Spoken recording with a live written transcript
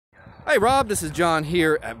Hi Rob, this is John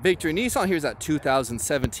here at Victory Nissan. Here's that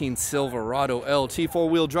 2017 Silverado LT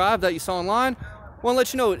four-wheel drive that you saw online. Want to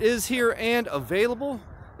let you know it is here and available.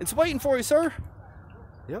 It's waiting for you, sir.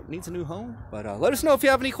 Yep, needs a new home. But let us know if you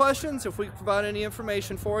have any questions, if we can provide any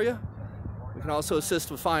information for you. We can also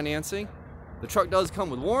assist with financing. The truck does come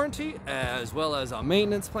with warranty as well as a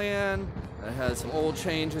maintenance plan that has some oil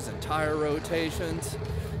changes and tire rotations.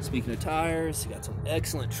 Speaking of tires, you got some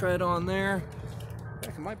excellent tread on there.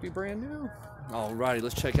 It might be brand new. Alrighty,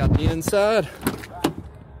 let's check out the inside.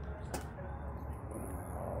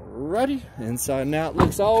 Alrighty, inside and out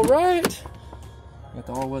looks alright. Got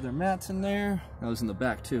the all-weather mats in there. Those in the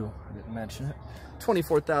back too, I didn't mention it.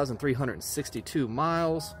 24,362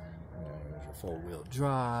 miles. There's your four-wheel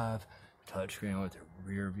drive. Touchscreen with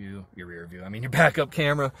your your backup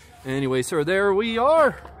camera. Anyway, sir, there we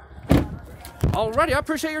are. Alrighty, I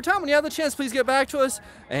appreciate your time. When you have the chance, please get back to us,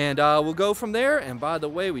 and we'll go from there. And by the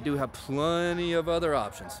way, we do have plenty of other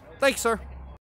options. Thanks, sir.